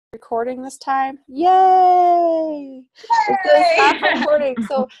Recording this time. Yay! It says stop recording.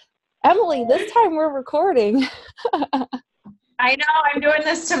 So, Emily, this time we're recording. I know. I'm doing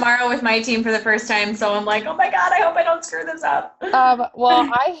this tomorrow with my team for the first time, so I'm like, oh my God, I hope I don't screw this up. Well,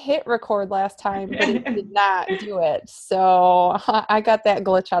 I hit record last time, but it did not do it. So I got that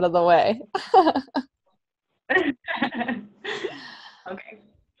glitch out of the way. Okay.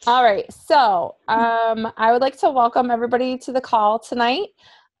 All right. So I would like to welcome everybody to the call tonight.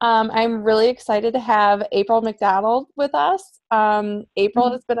 I'm really excited to have April McDonald with us.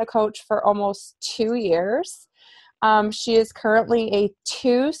 April has been a coach for almost 2 years. She is currently a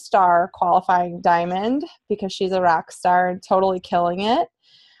 2-star qualifying diamond because she's a rock star and totally killing it.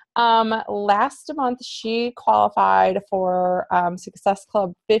 Last month, she qualified for Success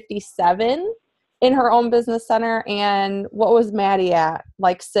Club 57 in her own business center. And what was Maddie at?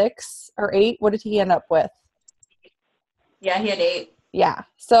 Like 6 or 8? What did he end up with? Yeah, he had 8. Yeah.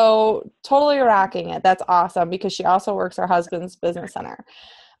 So totally rocking it. That's awesome because she also works her husband's business center.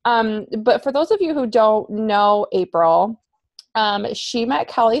 But for those of you who don't know April, she met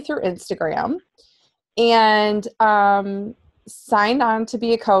Kelly through Instagram and signed on to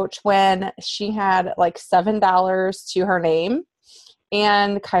be a coach when she had like $7 to her name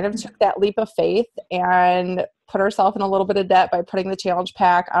and kind of took that leap of faith and put herself in a little bit of debt by putting the challenge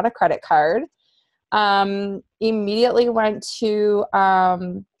pack on a credit card. Immediately went to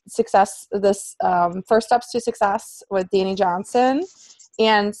First Steps to Success with Danny Johnson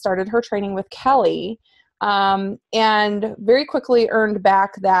and started her training with Kelly, and very quickly earned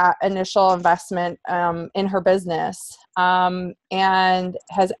back that initial investment in her business, and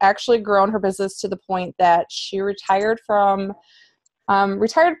has actually grown her business to the point that she retired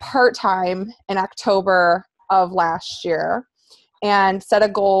part-time in October of last year and set a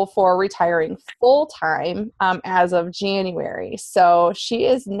goal for retiring full-time as of January. So she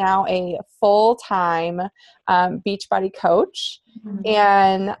is now a full-time Beachbody coach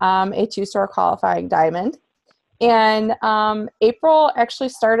and a 2-star qualifying diamond. And April actually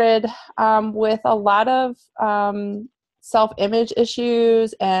started with a lot of self-image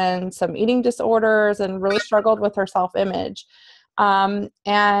issues and some eating disorders and really struggled with her self-image.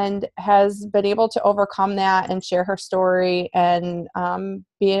 And has been able to overcome that and share her story and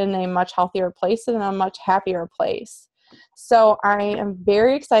be in a much healthier place and a much happier place. So I am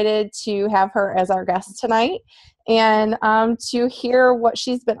very excited to have her as our guest tonight and to hear what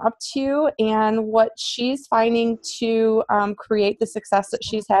she's been up to and what she's finding to create the success that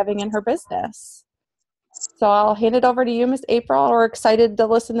she's having in her business. So I'll hand it over to you, Miss April. We're excited to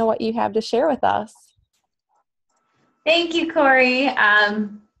listen to what you have to share with us. Thank you, Corey.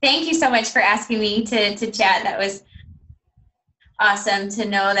 Thank you so much for asking me to chat. That was awesome to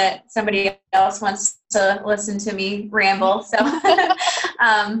know that somebody else wants to listen to me ramble. So,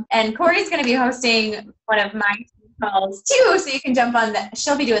 and Corey's going to be hosting one of my calls too, so you can jump on that.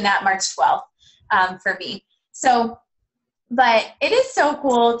 She'll be doing that March 12th for me. So, but it is so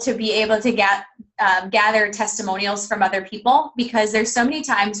cool to be able to gather testimonials from other people, because there's so many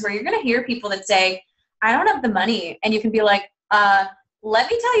times where you're going to hear people that say, I don't have the money. And you can be like, let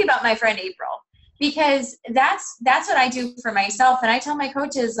me tell you about my friend April, because that's what I do for myself. And I tell my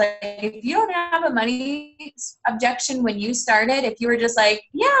coaches, like, if you don't have a money objection when you started, if you were just like,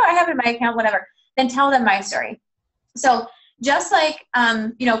 yeah, I have it in my account, whatever, then tell them my story. So just like,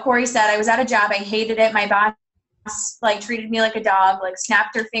 Corey said, I was at a job. I hated it. My boss treated me like a dog,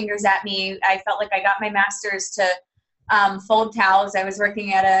 snapped her fingers at me. I felt like I got my master's to fold towels. I was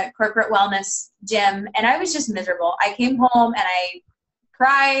working at a corporate wellness gym and I was just miserable. I came home and I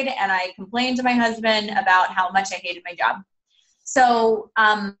cried and I complained to my husband about how much I hated my job. So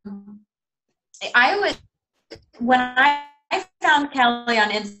when I found Kelly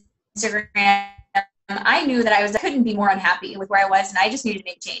on Instagram, I knew that I couldn't be more unhappy with where I was, and I just needed to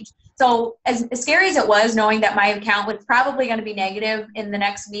make change. So as scary as it was, knowing that my account was probably going to be negative in the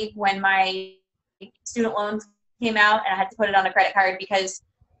next week when my student loans came out and I had to put it on a credit card, because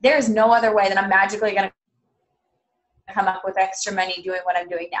there's no other way that I'm magically going to come up with extra money doing what I'm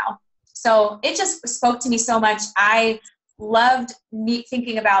doing now. So it just spoke to me so much. I loved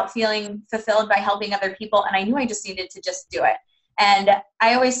thinking about feeling fulfilled by helping other people, and I knew I just needed to just do it. And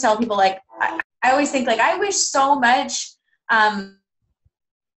I always tell people, I always think, I wish so much that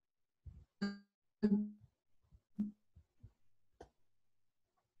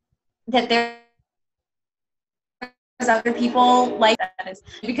there's other people like that,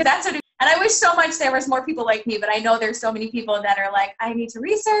 because that's what. And I wish so much there was more people like me, but I know there's so many people that are like, I need to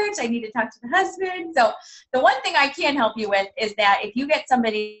research, I need to talk to the husband. So the one thing I can help you with is that if you get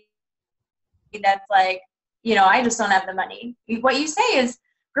somebody that's like, I just don't have the money, what you say is,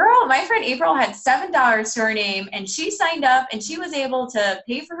 girl, my friend April had $7 to her name, and she signed up, and she was able to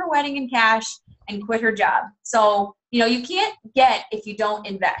pay for her wedding in cash and quit her job. So, you can't get if you don't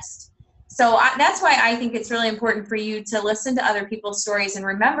invest. So that's why I think it's really important for you to listen to other people's stories and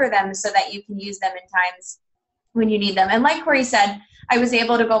remember them so that you can use them in times when you need them. And like Corey said, I was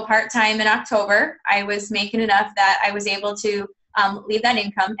able to go part-time in October. I was making enough that I was able to leave that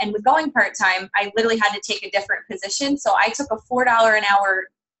income. And with going part-time, I literally had to take a different position. So I took a $4 an hour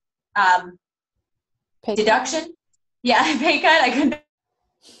deduction. Yeah, pay cut. I couldn't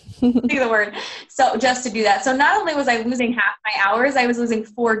think of the word. So just to do that. So not only was I losing half my hours, I was losing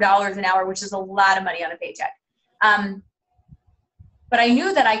 $4 an hour, which is a lot of money on a paycheck. But I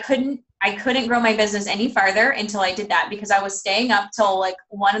knew that I couldn't grow my business any farther until I did that, because I was staying up till like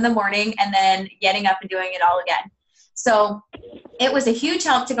 1 a.m. and then getting up and doing it all again. So it was a huge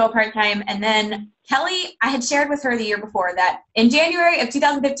help to go part-time. And then Kelly, I had shared with her the year before that in January of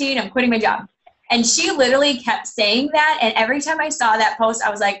 2015, I'm quitting my job. And she literally kept saying that. And every time I saw that post, I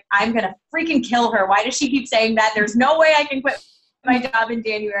was like, I'm going to freaking kill her. Why does she keep saying that? There's no way I can quit my job in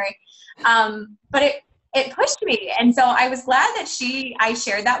January. But it pushed me. And so I was glad that I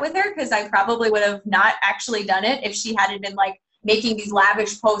shared that with her, because I probably would have not actually done it if she hadn't been like making these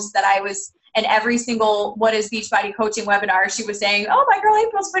lavish posts that I was, and every single What is Beachbody Coaching webinar, she was saying, oh, my girl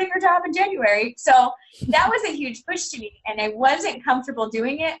April's quitting her job in January. So that was a huge push to me. And I wasn't comfortable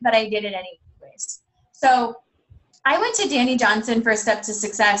doing it, but I did it anyways. So I went to Danny Johnson for a Step to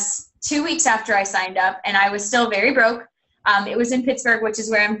Success 2 weeks after I signed up, and I was still very broke. It was in Pittsburgh, which is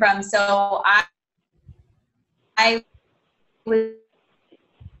where I'm from. So I was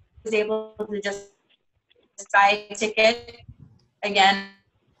able to just buy a ticket again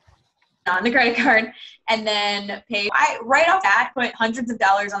on the credit card, and then pay. Right off that, put hundreds of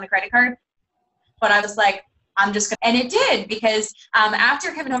dollars on the credit card. But I was like, I'm just gonna, and it did, because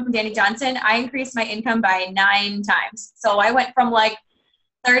after coming home from Danny Johnson, I increased my income by 9 times. So I went from like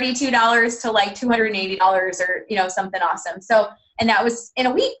 $32 to like $280 or something awesome. So, and that was in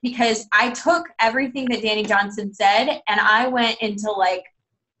a week, because I took everything that Danny Johnson said and I went into like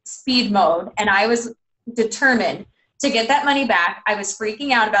speed mode, and I was determined to get that money back. I was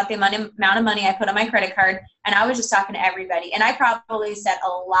freaking out about the amount of money I put on my credit card, and I was just talking to everybody. And I probably said a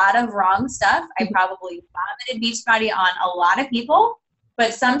lot of wrong stuff. I probably vomited Beachbody on a lot of people,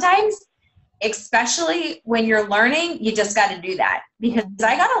 but sometimes, especially when you're learning, you just got to do that, because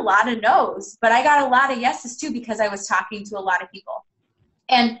I got a lot of no's, but I got a lot of yeses too, because I was talking to a lot of people.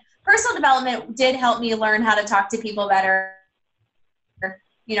 And personal development did help me learn how to talk to people better,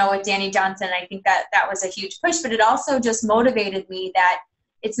 with Danny Johnson. I think that was a huge push, but it also just motivated me that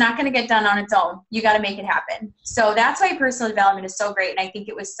it's not going to get done on its own. You got to make it happen. So that's why personal development is so great. And I think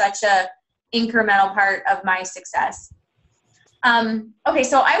it was such a incremental part of my success. Okay,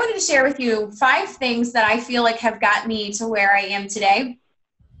 so I wanted to share with you 5 things that I feel like have got me to where I am today.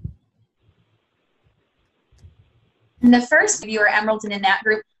 And the first, if you are Emerald and in that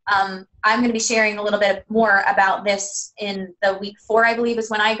group, I'm going to be sharing a little bit more about this in the week 4, I believe is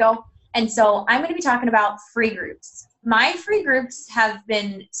when I go. And so I'm going to be talking about free groups. My free groups have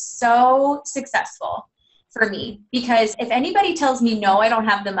been so successful for me, because if anybody tells me, no, I don't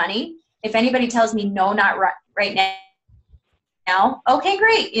have the money, if anybody tells me, no, not right now, okay,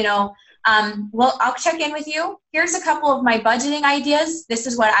 great. Well, I'll check in with you. Here's a couple of my budgeting ideas. This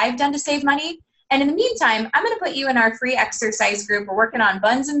is what I've done to save money. And in the meantime, I'm going to put you in our free exercise group. We're working on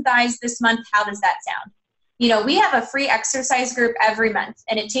buns and thighs this month. How does that sound? We have a free exercise group every month,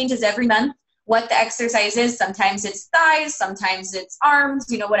 and it changes every month what the exercise is. Sometimes it's thighs, sometimes it's arms,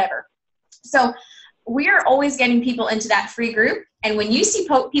 whatever. So we're always getting people into that free group. And when you see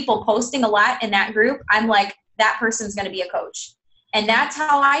people posting a lot in that group, I'm like, that person's going to be a coach. And that's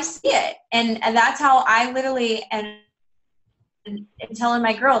how I see it. And that's how I literally am telling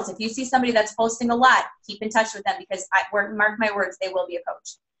my girls, if you see somebody that's posting a lot, keep in touch with them, because mark my words, they will be a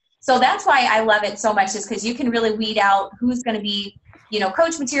coach. So that's why I love it so much, is because you can really weed out who's going to be,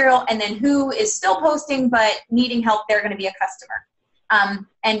 coach material, and then who is still posting but needing help, they're going to be a customer.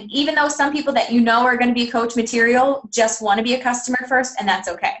 And even though some people that are going to be coach material just want to be a customer first, and that's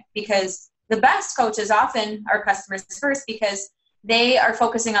okay, because the best coaches often are customers first, because they are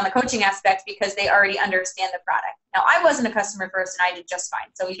focusing on the coaching aspect because they already understand the product. Now, I wasn't a customer first, and I did just fine.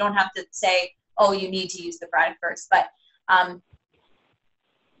 So you don't have to say, oh, you need to use the product first. But I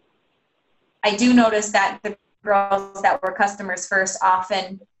do notice that the girls that were customers first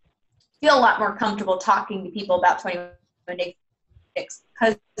often feel a lot more comfortable talking to people about 21 Day Fix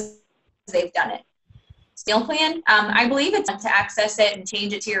because they've done it. Meal plan, I believe it's to access it and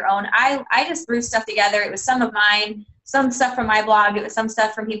change it to your own. I just threw stuff together. It was some of mine. some stuff from my blog. It was some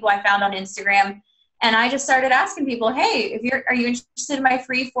stuff from people I found on Instagram. And I just started asking people, hey, are you interested in my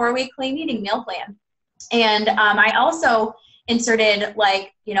free 4-week clean eating meal plan? And I also inserted,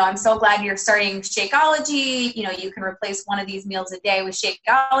 like, I'm so glad you're starting Shakeology. You can replace one of these meals a day with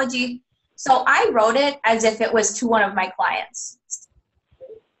Shakeology. So I wrote it as if it was to one of my clients.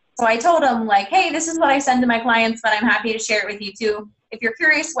 So I told them, like, hey, this is what I send to my clients, but I'm happy to share it with you too. If you're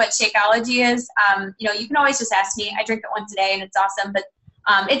curious what Shakeology is, you can always just ask me. I drink it once a day and it's awesome, but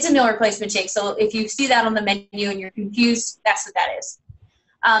it's a meal replacement shake. So if you see that on the menu and you're confused, that's what that is.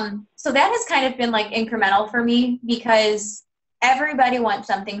 So that has kind of been like incremental for me, because everybody wants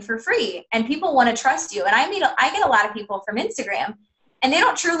something for free and people want to trust you. And I get a lot of people from Instagram and they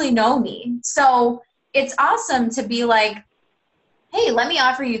don't truly know me. So it's awesome to be like, hey, let me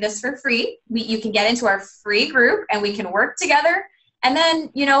offer you this for free. You can get into our free group and we can work together. And then,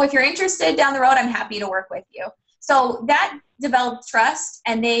 if you're interested down the road, I'm happy to work with you. So that developed trust,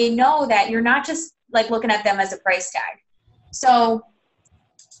 and they know that you're not just like looking at them as a price tag. So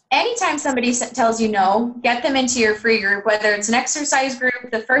anytime somebody tells you no, get them into your free group, whether it's an exercise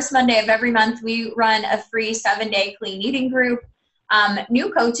group. The first Monday of every month, we run a free 7-day clean eating group.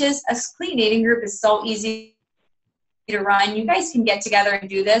 New coaches, a clean eating group is so easy to run. You guys can get together and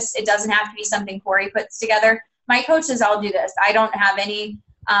do this. It doesn't have to be something Corey puts together. My coaches all do this. I don't have any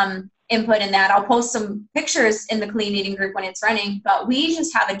input in that. I'll post some pictures in the clean eating group when it's running, but we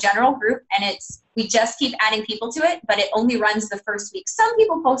just have a general group, and we just keep adding people to it, but it only runs the first week. Some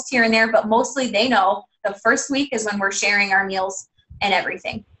people post here and there, but mostly they know the first week is when we're sharing our meals and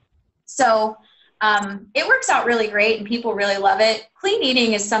everything. So it works out really great and people really love it. Clean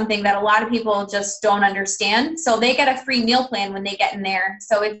eating is something that a lot of people just don't understand. So they get a free meal plan when they get in there.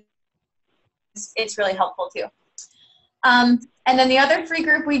 So it's really helpful too. And then the other free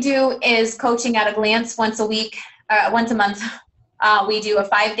group we do is Coaching at a Glance once a month. We do a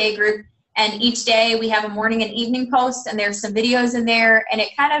 5-day group, and each day we have a morning and evening post, and there's some videos in there, and it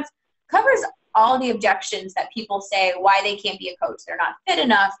kind of covers all the objections that people say why they can't be a coach. They're not fit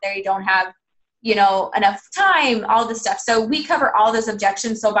enough. They don't have, enough time, all this stuff. So we cover all those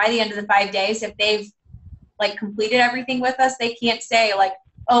objections. So by the end of the 5 days, if they've like completed everything with us, they can't say like,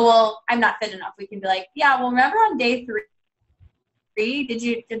 oh, well, I'm not fit enough. We can be like, yeah, well, remember on day 3, did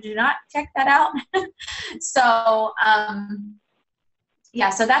you not check that out? So,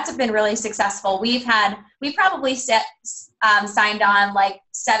 so that's been really successful. We probably signed on like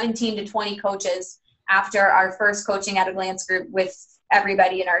 17 to 20 coaches after our first Coaching at a Glance group with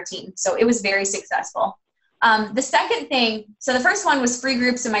everybody in our team. So it was very successful. The second thing, so the first one was free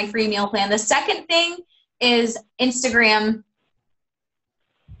groups and my free meal plan. The second thing is Instagram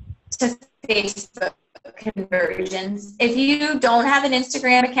to Facebook conversions. If you don't have an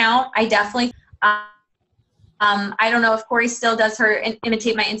Instagram account, I definitely, I don't know if Corey still does her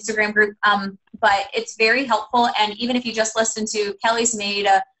Imitate My Instagram group, but it's very helpful. And even if you just listen to, Kelly's made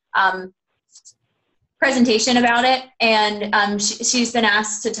a presentation about it, and she's been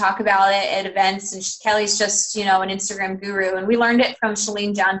asked to talk about it at events, and Kelly's just, an Instagram guru, and we learned it from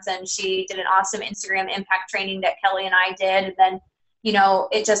Shalene Johnson. She did an awesome Instagram impact training that Kelly and I did, and then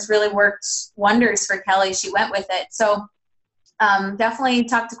it just really worked wonders for Kelly. She went with it. So definitely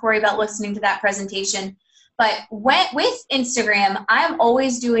talk to Corey about listening to that presentation. But with Instagram, I'm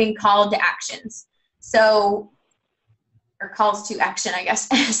always doing call to actions. Or calls to action, I guess.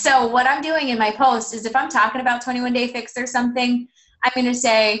 So what I'm doing in my post is if I'm talking about 21 Day Fix or something, I'm going to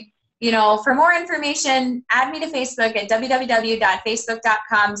say, for more information, add me to Facebook at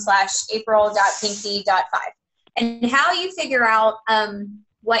www.facebook.com/april.pinky.5. And how you figure out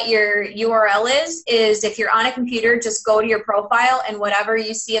what your URL is if you're on a computer, just go to your profile, and whatever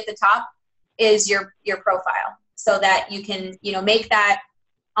you see at the top is your profile, so that you can, make that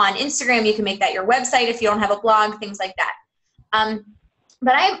on Instagram. You can make that your website if you don't have a blog, things like that.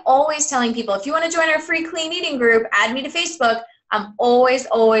 But I'm always telling people, if you want to join our free clean eating group, add me to Facebook. I'm always,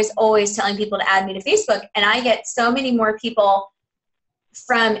 always, always telling people to add me to Facebook. And I get so many more people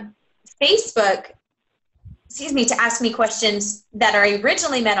from Facebook to ask me questions that are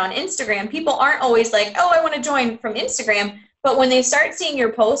originally meant on Instagram. People aren't always like, oh, I want to join from Instagram. But when they start seeing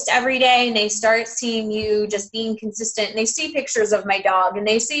your post every day, and they start seeing you just being consistent, and they see pictures of my dog, and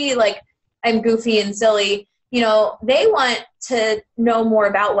they see like I'm goofy and silly, they want to know more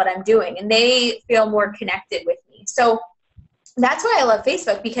about what I'm doing, and they feel more connected with me. So that's why I love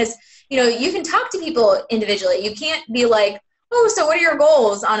Facebook, because, you can talk to people individually. You can't be like, oh, so what are your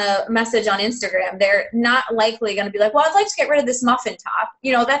goals on a message on Instagram? They're not likely going to be like, well, I'd like to get rid of this muffin top.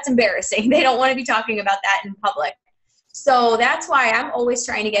 That's embarrassing. They don't want to be talking about that in public. So that's why I'm always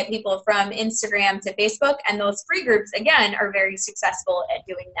trying to get people from Instagram to Facebook, and those free groups, again, are very successful at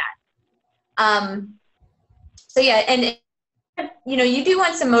doing that. So yeah, and you do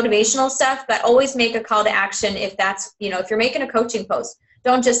want some motivational stuff, but always make a call to action if that's, if you're making a coaching post.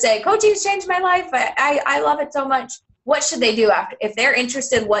 Don't just say, coaching's changed my life. I love it so much. What should they do after? If they're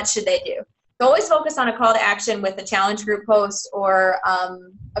interested, what should they do? So always focus on a call to action with a challenge group post or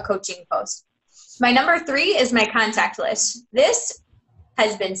a coaching post. My number 3 is my contact list. This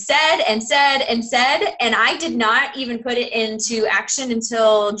has been said and said and said, and I did not even put it into action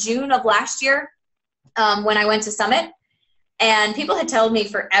until June of last year when I went to Summit. And people had told me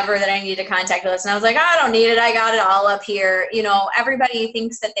forever that I needed a contact list. And I was like, I don't need it. I got it all up here. Everybody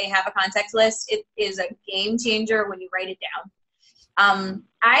thinks that they have a contact list. It is a game changer when you write it down.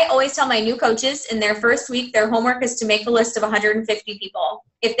 I always tell my new coaches in their first week, their homework is to make a list of 150 people.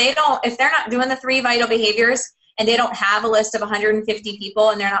 If they're not doing the 3 vital behaviors and they don't have a list of 150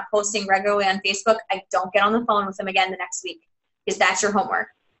 people and they're not posting regularly on Facebook, I don't get on the phone with them again the next week, because that's your homework.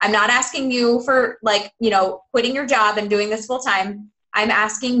 I'm not asking you for quitting your job and doing this full time. I'm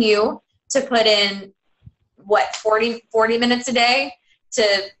asking you to put in 40 minutes a day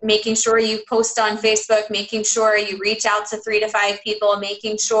to making sure you post on Facebook, making sure you reach out to 3 to 5 people,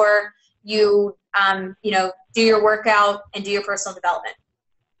 making sure you, do your workout and do your personal development.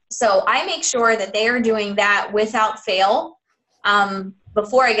 So I make sure that they are doing that without fail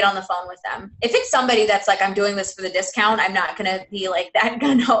before I get on the phone with them. If it's somebody that's like, I'm doing this for the discount, I'm not going to be like that.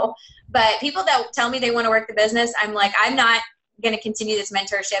 No. But people that tell me they want to work the business, I'm like, I'm not going to continue this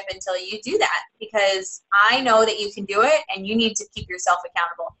mentorship until you do that, because I know that you can do it and you need to keep yourself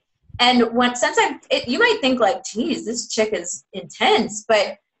accountable. And you might think like, geez, this chick is intense,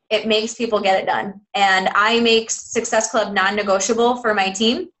 but it makes people get it done. And I make Success Club non-negotiable for my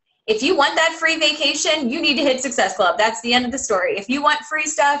team. If you want that free vacation, you need to hit Success Club. That's the end of the story. If you want free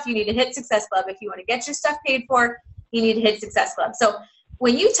stuff, you need to hit Success Club. If you want to get your stuff paid for, you need to hit Success Club. So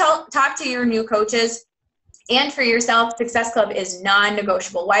when you talk to your new coaches and for yourself, Success Club is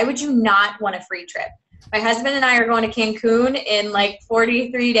non-negotiable. Why would you not want a free trip? My husband and I are going to Cancun in like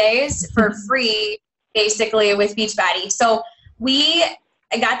 43 days for free, basically, with Beachbody. So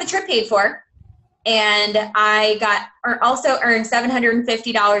I got the trip paid for. And I also earned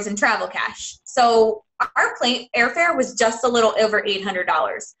 $750 in travel cash. So our plane airfare was just a little over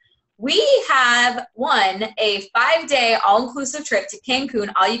 $800. We have won a 5-day all-inclusive trip to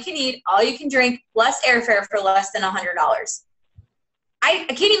Cancun, all you can eat, all you can drink, plus airfare for less than $100. I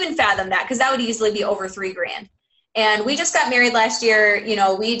can't even fathom that, because that would easily be over $3,000. And we just got married last year.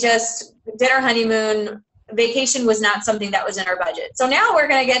 We just did our honeymoon. Vacation was not something that was in our budget. So now we're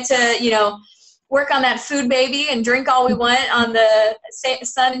going to get to, work on that food baby and drink all we want on the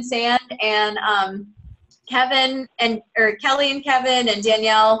sun and sand. And Kelly and Kevin and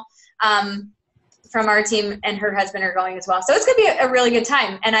Danielle from our team and her husband are going as well. So it's going to be a really good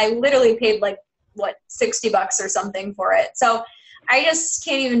time. And I literally paid $60 or something for it. So I just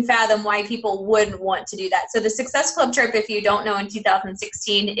can't even fathom why people wouldn't want to do that. So the Success Club trip, if you don't know, in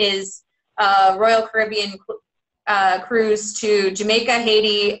 2016 is Royal Caribbean cruise to Jamaica,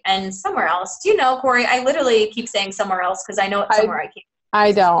 Haiti, and somewhere else. Do you know, Corey? I literally keep saying somewhere else because I know it's somewhere I can't.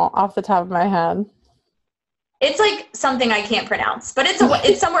 I don't, off the top of my head. It's like something I can't pronounce, but it's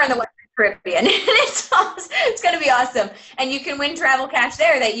somewhere in the Western Caribbean. It's going to be awesome. And you can win travel cash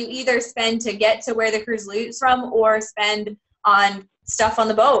there that you either spend to get to where the cruise leaves from or spend on stuff on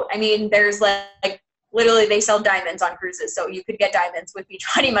the boat. I mean, there's literally they sell diamonds on cruises, so you could get diamonds with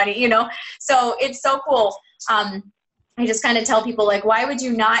Beachbody money, So it's so cool. I just kind of tell people, why would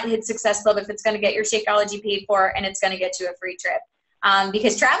you not hit Success Club if it's going to get your Shakeology paid for and it's going to get you a free trip?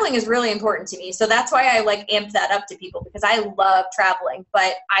 Because traveling is really important to me. So that's why I amp that up to people, because I love traveling,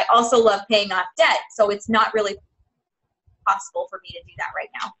 but I also love paying off debt. So it's not really possible for me to do that right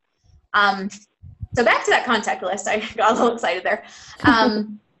now. So back to that contact list. I got a little excited there.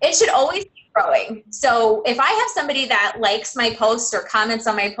 It should always be growing. So if I have somebody that likes my post or comments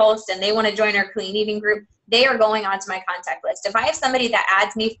on my post and they want to join our clean eating group, they are going onto my contact list. If I have somebody that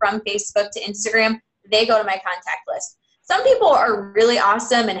adds me from Facebook to Instagram, they go to my contact list. Some people are really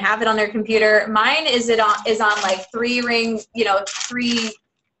awesome and have it on their computer. Mine is on 3-ring,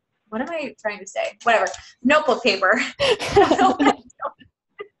 what am I trying to say? Whatever. Notebook paper.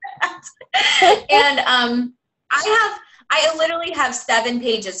 And I literally have 7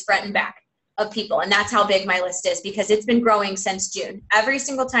 pages front and back of people, and that's how big my list is, because it's been growing since June. Every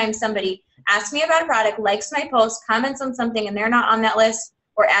single time somebody asks me about a product, likes my post, comments on something, and they're not on that list,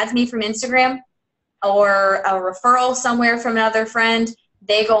 or adds me from Instagram, or a referral somewhere from another friend,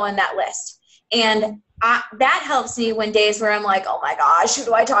 they go on that list. And that helps me when days where I'm like, oh my gosh, who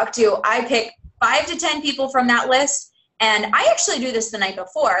do I talk to? I pick 5 to 10 people from that list. And I actually do this the night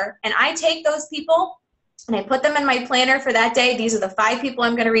before, and I take those people and I put them in my planner for that day. These are the 5 people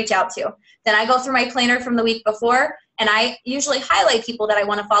I'm going to reach out to. Then I go through my planner from the week before, and I usually highlight people that I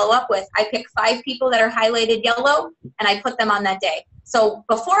want to follow up with. I pick 5 people that are highlighted yellow, and I put them on that day. So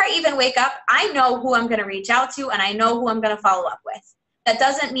before I even wake up, I know who I'm going to reach out to, and I know who I'm going to follow up with. That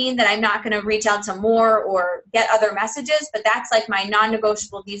doesn't mean that I'm not going to reach out to more or get other messages, but that's like my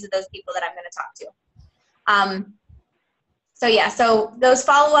non-negotiable. These are those people that I'm going to talk to. So those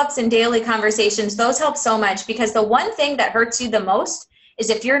follow-ups and daily conversations, those help so much, because the one thing that hurts you the most is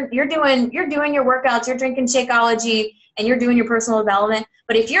if you're doing your workouts, you're drinking Shakeology, and you're doing your personal development,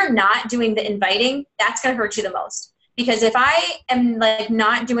 but if you're not doing the inviting, that's going to hurt you the most. Because if I am like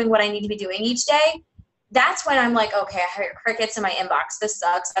not doing what I need to be doing each day, that's when I'm like, okay, I hear crickets in my inbox. This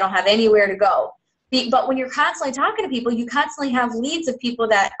sucks. I don't have anywhere to go. But when you're constantly talking to people, you constantly have leads of people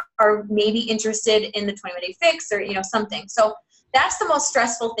that are maybe interested in the 21-day fix or, something. So that's the most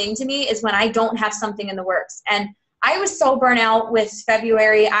stressful thing to me, is when I don't have something in the works. And I was so burnt out with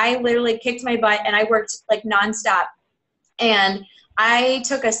February. I literally kicked my butt and I worked like nonstop. And I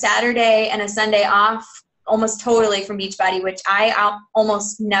took a Saturday and a Sunday off almost totally from Beachbody, which I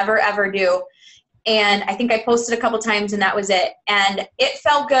almost never ever do. And I think I posted a couple times and that was it. And it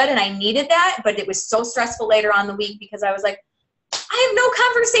felt good and I needed that, but it was so stressful later on the week because I was like, I have no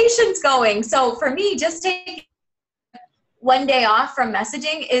conversations going. So for me, just taking one day off from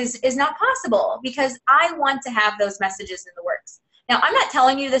messaging is not possible, because I want to have those messages in the works. Now, I'm not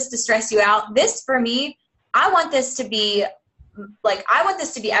telling you this to stress you out. This, for me, I want this to be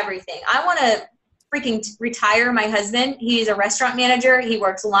everything. I want to freaking retire my husband. He's a restaurant manager. He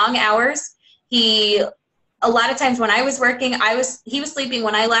works long hours. A lot of times when I was working, he was sleeping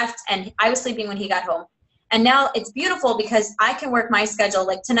when I left and I was sleeping when he got home. And now it's beautiful because I can work my schedule.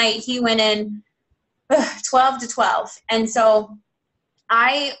 Like tonight, he went in 12 to 12. And so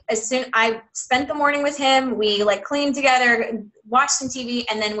I spent the morning with him. We like cleaned together, watched some TV.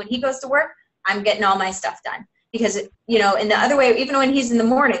 And then when he goes to work, I'm getting all my stuff done. Because, in the other way, even when he's in the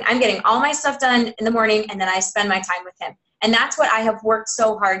morning, I'm getting all my stuff done in the morning and then I spend my time with him. And that's what I have worked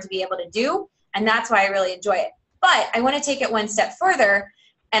so hard to be able to do. And that's why I really enjoy it. But I want to take it one step further,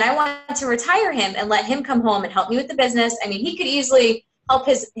 and I want to retire him and let him come home and help me with the business. I mean, he could easily help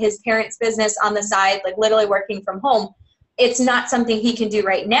his parents' business on the side, like literally working from home. It's not something he can do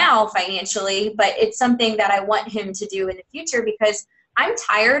right now financially, but it's something that I want him to do in the future, because I'm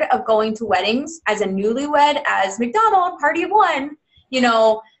tired of going to weddings as a newlywed, as McDonald, party of one.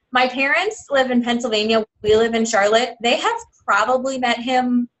 My parents live in Pennsylvania. We live in Charlotte. They have probably met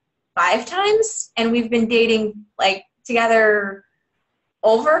him 5 times, and we've been dating like together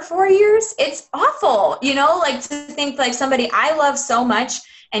over 4 years. It's awful, like to think like somebody I love so much,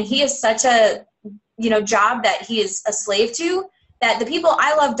 and he is such a, job that he is a slave to, that the people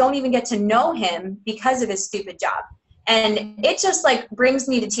I love don't even get to know him because of his stupid job. And it just like brings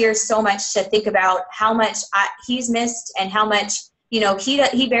me to tears so much to think about how much he's missed, and how much,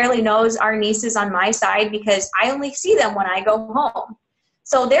 he barely knows our nieces on my side because I only see them when I go home.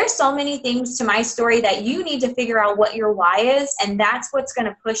 So there's so many things to my story that you need to figure out what your why is, and that's what's going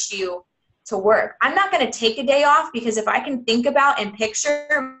to push you to work. I'm not going to take a day off, because if I can think about and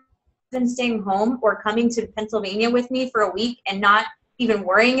picture them staying home or coming to Pennsylvania with me for a week and not even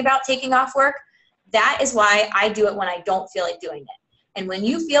worrying about taking off work, that is why I do it when I don't feel like doing it. And when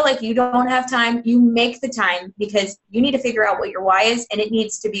you feel like you don't have time, you make the time, because you need to figure out what your why is, and it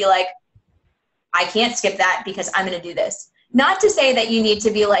needs to be like, I can't skip that because I'm going to do this. Not to say that you need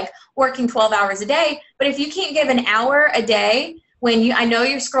to be like working 12 hours a day, but if you can't give an hour a day when I know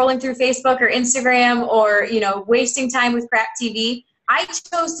you're scrolling through Facebook or Instagram or, wasting time with crap TV, I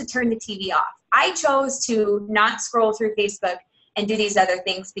chose to turn the TV off. I chose to not scroll through Facebook and do these other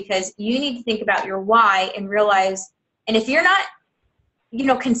things, because you need to think about your why and realize, and if you're not,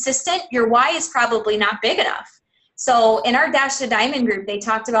 consistent, your why is probably not big enough. So in our Dash to Diamond group, they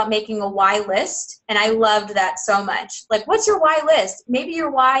talked about making a why list, and I loved that so much. Like, what's your why list? Maybe your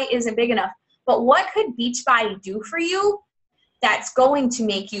why isn't big enough, but what could Beachbody do for you that's going to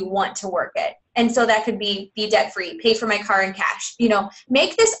make you want to work it? And so that could be debt-free, pay for my car in cash.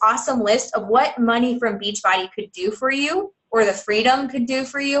 Make this awesome list of what money from Beachbody could do for you, or the freedom could do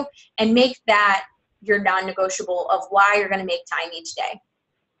for you, and make that your non-negotiable of why you're going to make time each day.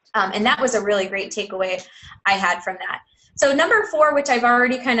 And that was a really great takeaway I had from that. So number 4, which I've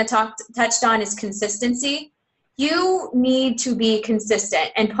already kind of touched on, is consistency. You need to be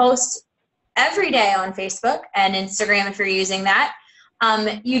consistent and post every day on Facebook and Instagram if you're using that.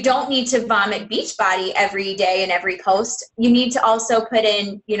 You don't need to vomit beach body every day in every post. You need to also put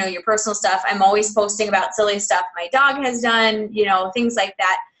in, you know, your personal stuff. I'm always posting about silly stuff my dog has done, you know, things like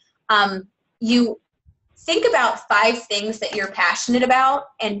that. You think about 5 things that you're passionate about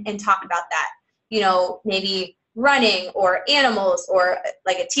and talk about that. You know, maybe running or animals or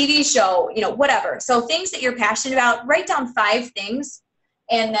like a TV show, you know, whatever. So things that you're passionate about, write down 5 things,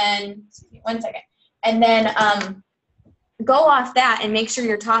 and then, one second, and then go off that and make sure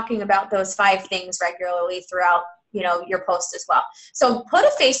you're talking about those 5 things regularly throughout, you know, your post as well. So put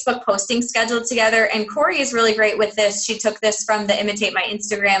a Facebook posting schedule together, and Corey is really great with this. She took this from the Imitate My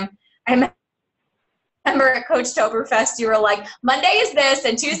Instagram. I remember at Coachtoberfest, you were like, Monday is this,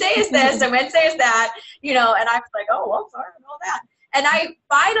 and Tuesday is this, and Wednesday is that, you know, and I was like, oh, well, sorry, all that. And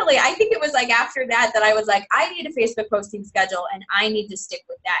I think it was like after that I was like, I need a Facebook posting schedule, and I need to stick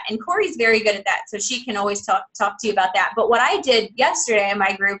with that. And Corey's very good at that, so she can always talk to you about that. But what I did yesterday in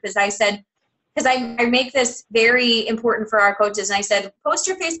my group is I said, because I make this very important for our coaches, and I said, post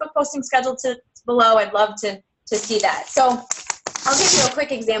your Facebook posting schedule below. I'd love to see that. So I'll give you a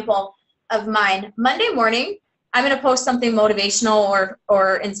quick example of mine. Monday morning, I'm going to post something motivational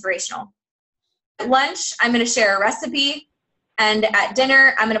or inspirational. At lunch, I'm going to share a recipe. And at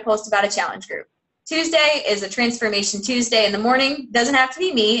dinner, I'm going to post about a challenge group. Tuesday is a Transformation Tuesday in the morning. Doesn't have to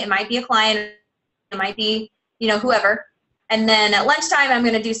be me. It might be a client. It might be, you know, whoever. And then at lunchtime, I'm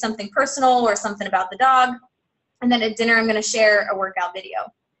going to do something personal or something about the dog. And then at dinner, I'm going to share a workout video.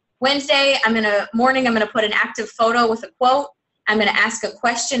 Wednesday, I'm going to put an active photo with a quote. I'm going to ask a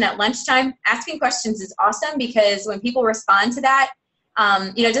question at lunchtime. Asking questions is awesome because when people respond to that,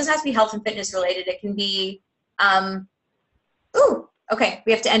 you know, it doesn't have to be health and fitness related. It can be, okay,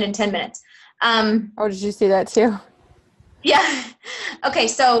 we have to end in 10 minutes. Oh, did you see that too? Yeah. Okay,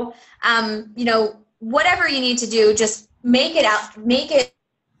 so, you know, whatever you need to do, just make it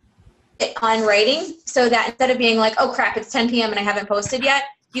on writing so that instead of being like, oh crap, it's 10 p.m. and I haven't posted yet,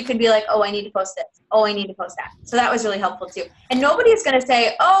 you can be like, oh, I need to post this. Oh, I need to post that. So that was really helpful too. And nobody's going to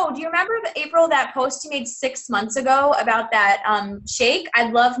say, oh, do you remember April, that post you made 6 months ago about that shake?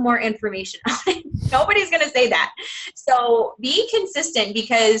 I'd love more information on it. Nobody's going to say that. So be consistent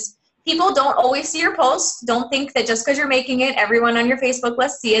because people don't always see your posts. Don't think that just because you're making it, everyone on your Facebook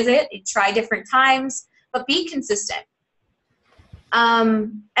list sees it. You try different times, but be consistent.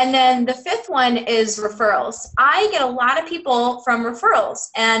 And then the 5th one is referrals. I get a lot of people from referrals.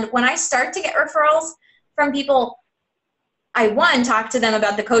 And when I start to get referrals from people, I talk to them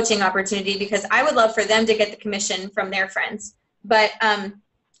about the coaching opportunity because I would love for them to get the commission from their friends. But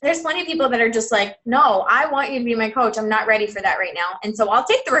there's plenty of people that are just like, no, I want you to be my coach. I'm not ready for that right now. And so I'll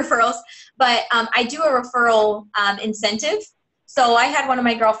take the referrals, but I do a referral incentive. So I had one of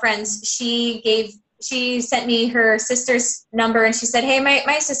my girlfriends, she sent me her sister's number and she said, hey,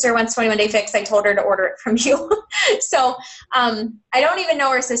 my sister wants 21 Day Fix. I told her to order it from you. So I don't even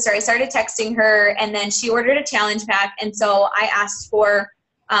know her sister. I started texting her and then she ordered a challenge pack. And so I asked for,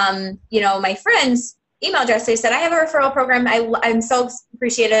 you know, my friend's email address. They said, I have a referral program. I'm so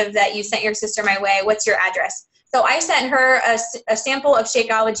appreciative that you sent your sister my way. What's your address? So I sent her a sample of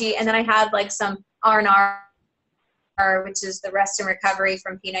Shakeology, and then I had like some R&R, which is the rest and recovery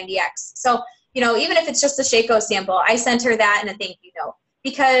from P90X. So, you know, even if it's just a Shako sample, I sent her that and a thank you note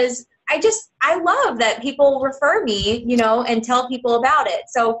because I love that people refer me, you know, and tell people about it.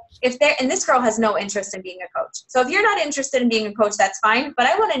 So and this girl has no interest in being a coach. So if you're not interested in being a coach, that's fine. But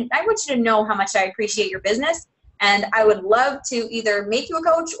I want you to know how much I appreciate your business. And I would love to either make you a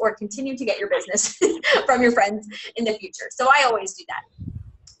coach or continue to get your business from your friends in the future. So I always do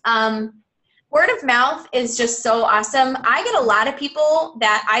that. Word of mouth is just so awesome. I get a lot of people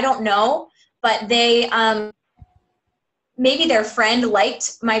that I don't know, but they, maybe their friend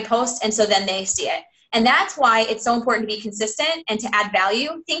liked my post and so then they see it. And that's why it's so important to be consistent and to add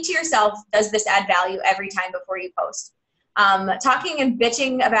value. Think to yourself, does this add value every time before you post? Talking and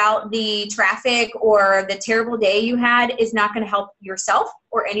bitching about the traffic or the terrible day you had is not going to help yourself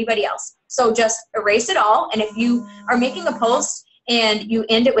or anybody else. So just erase it all. And if you are making a post and you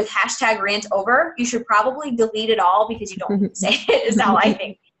end it with #rant over, you should probably delete it all because you don't need to say it, is how I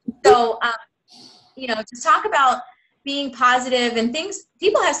think. So, you know, just talk about being positive and things.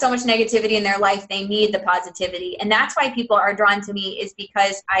 People have so much negativity in their life. They need the positivity. And that's why people are drawn to me, is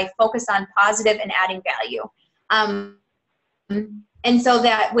because I focus on positive and adding value. And so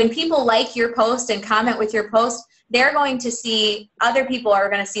that when people like your post and comment with your post, they're going to see, other people are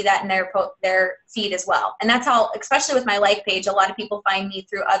going to see that in their feed as well. And that's how, especially with my like page, a lot of people find me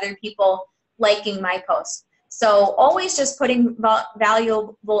through other people liking my posts. So always just putting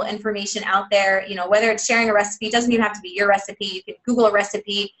valuable information out there, you know, whether it's sharing a recipe, it doesn't even have to be your recipe. You can Google a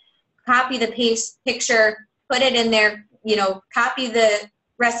recipe, copy the picture, put it in there, you know, copy the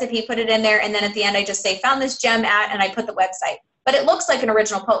recipe, put it in there. And then at the end, I just say, found this gem at, and I put the website. But it looks like an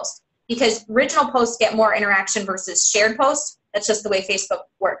original post, because original posts get more interaction versus shared posts. That's just the way Facebook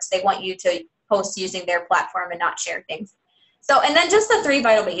works. They want you to post using their platform and not share things. So, and then just the 3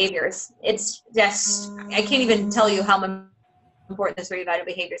 vital behaviors. It's just, I can't even tell you how important the 3 vital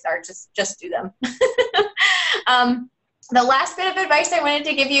behaviors are. Just do them. The last bit of advice I wanted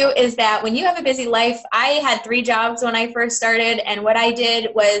to give you is that when you have a busy life, I had 3 jobs when I first started. And what I did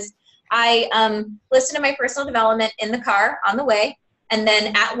was I listened to my personal development in the car on the way. And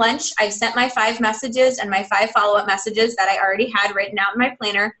then at lunch, I sent my 5 messages and my 5 follow-up messages that I already had written out in my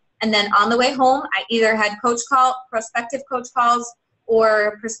planner. And then on the way home, I either had prospective coach calls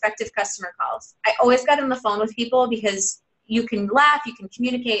or prospective customer calls. I always got on the phone with people because you can laugh, you can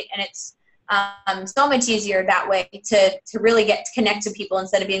communicate, and it's so much easier that way to really get to connect to people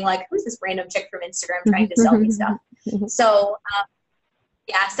instead of being like, who's this random chick from Instagram trying to sell me stuff? So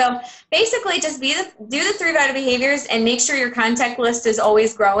yeah, so basically just do the 3 vital behaviors and make sure your contact list is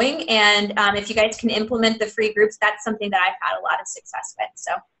always growing. And if you guys can implement the free groups, that's something that I've had a lot of success with.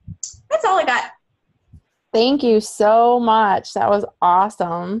 So that's all I got. Thank you so much. That was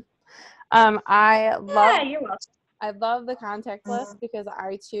awesome. You're welcome. I love the contact list because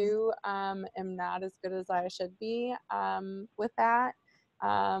I too am not as good as I should be with that.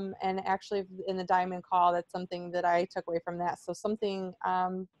 And actually in the diamond call, that's something that I took away from that. So something,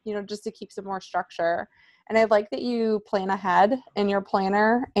 just to keep some more structure. And I like that you plan ahead in your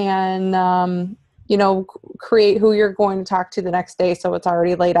planner and, create who you're going to talk to the next day. So it's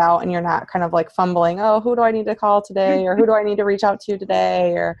already laid out and you're not kind of like fumbling, oh, who do I need to call today? Or who do I need to reach out to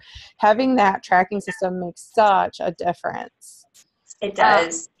today? Or having that tracking system makes such a difference. It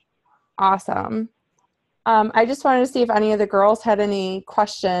does. Awesome. I just wanted to see if any of the girls had any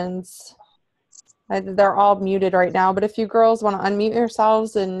questions. They're all muted right now, but if you girls want to unmute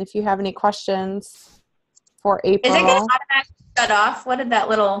yourselves and if you have any questions for April. Is it going to automatically shut off? What did that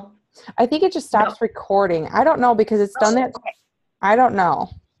little... I think it just stops recording. I don't know because it's done that. Okay. I don't know.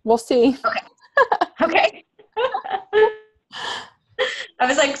 We'll see. Okay. I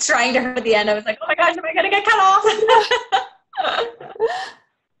was like trying to hurt at the end. I was like, oh my gosh, am I going to get cut off?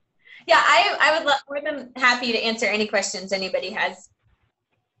 Yeah, I would more than happy to answer any questions anybody has.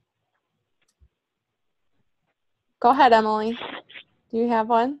 Go ahead, Emily. Do you have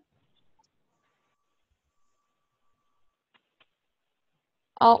one?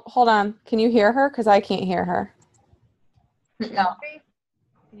 Oh, hold on. Can you hear her? Because I can't hear her. No.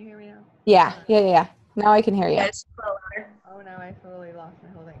 Can you hear me now? Yeah. Now I can hear you. Yeah, it's a little louder. Oh, now I totally lost my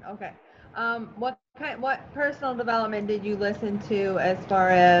whole thing. Okay. What personal development did you listen to as far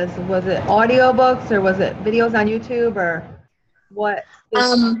as, was it audiobooks or was it videos on YouTube or what? A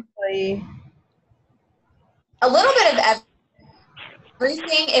little bit of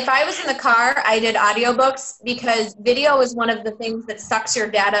everything. If I was in the car, I did audiobooks because video is one of the things that sucks your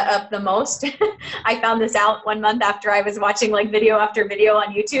data up the most. I found this out 1 month after I was watching like video after video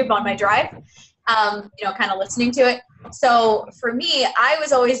on YouTube on my drive, kind of listening to it. So for me, I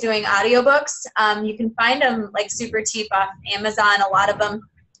was always doing audiobooks. You can find them like super cheap off Amazon, a lot of them.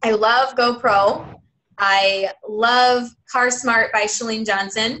 I love GoPro. I love Car Smart by Chalene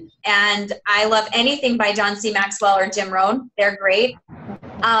Johnson, and I love anything by John C. Maxwell or Jim Rohn. They're great.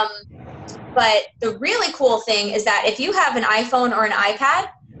 But the really cool thing is that if you have an iPhone or an iPad,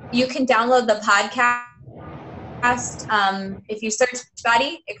 you can download the podcast. If you search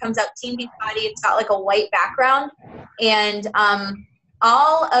Beachbody, it comes up Team Beachbody. It's got like a white background, and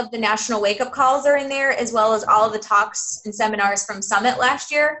all of the national wake-up calls are in there, as well as all of the talks and seminars from Summit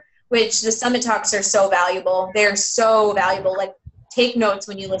last year, which the Summit talks are so valuable. They're so valuable. Like, take notes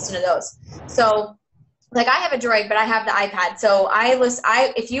when you listen to those. So, like, I have a Droid, but I have the iPad. So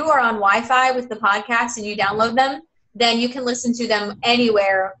if you are on Wi-Fi with the podcast and you download them, then you can listen to them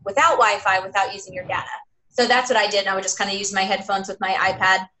anywhere without Wi-Fi, without using your data. So that's what I did. And I would just kind of use my headphones with my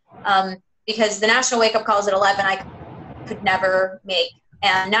iPad because the national wake-up calls at 11 I could never make.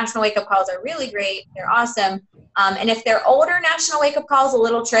 And national wake-up calls are really great. They're awesome. And if they're older national wake-up calls, a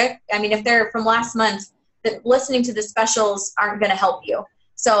little trick. I mean, if they're from last month, listening to the specials aren't going to help you.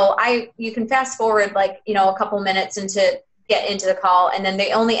 So you can fast forward like, a couple minutes to get into the call, and then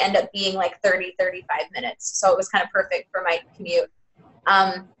they only end up being like 30, 35 minutes. So it was kind of perfect for my commute.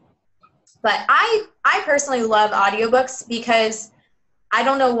 But I personally love audiobooks because I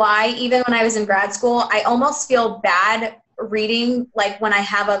don't know why, even when I was in grad school, I almost feel bad reading like when I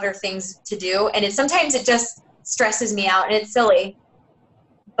have other things to do, and sometimes it just stresses me out, and it's silly.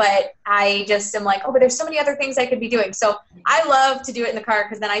 But I just am like, oh, but there's so many other things I could be doing. So I love to do it in the car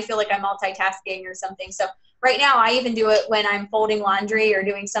because then I feel like I'm multitasking or something. So right now I even do it when I'm folding laundry or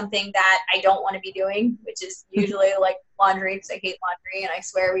doing something that I don't want to be doing, which is usually like laundry because I hate laundry. And I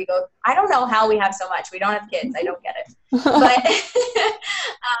swear I don't know how we have so much. We don't have kids. I don't get it. But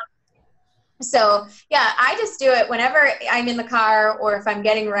so yeah, I just do it whenever I'm in the car or if I'm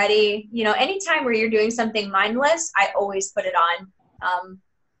getting ready, anytime where you're doing something mindless, I always put it on.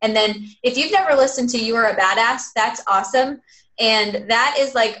 And then if you've never listened to You Are a Badass, that's awesome. And that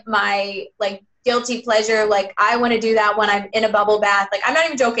is like my guilty pleasure. Like I want to do that when I'm in a bubble bath. Like I'm not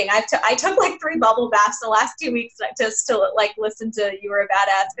even joking. I took like 3 bubble baths the last 2 weeks just to like listen to You Are a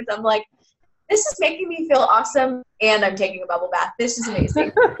Badass because I'm like, this is making me feel awesome and I'm taking a bubble bath. This is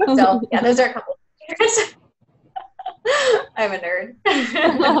amazing. So yeah, those are a couple of features. I'm a nerd.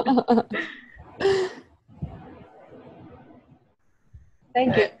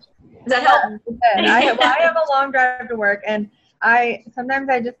 Thank you. Does that help? I have a long drive to work, and sometimes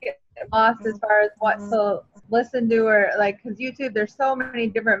I just get lost as far as what to listen to, or like, because YouTube, there's so many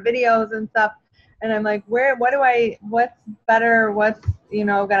different videos and stuff, and I'm like, what's better, what's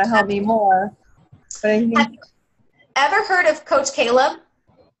gonna help me more? But I think, have you ever heard of Coach Caleb?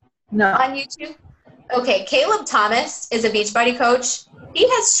 No. On YouTube? Okay, Caleb Thomas is a Beachbody coach. He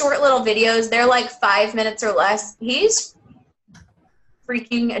has short little videos. They're like 5 minutes or less. He's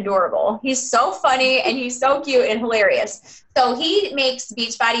freaking adorable. He's so funny and he's so cute and hilarious. So he makes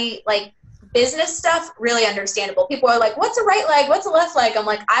Beachbody like business stuff really understandable. People are like, what's a right leg? What's a left leg? I'm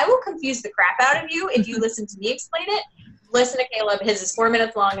like, I will confuse the crap out of you if you listen to me explain it. Listen to Caleb. His is 4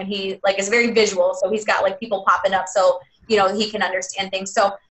 minutes long and he like is very visual. So he's got like people popping up so he can understand things. So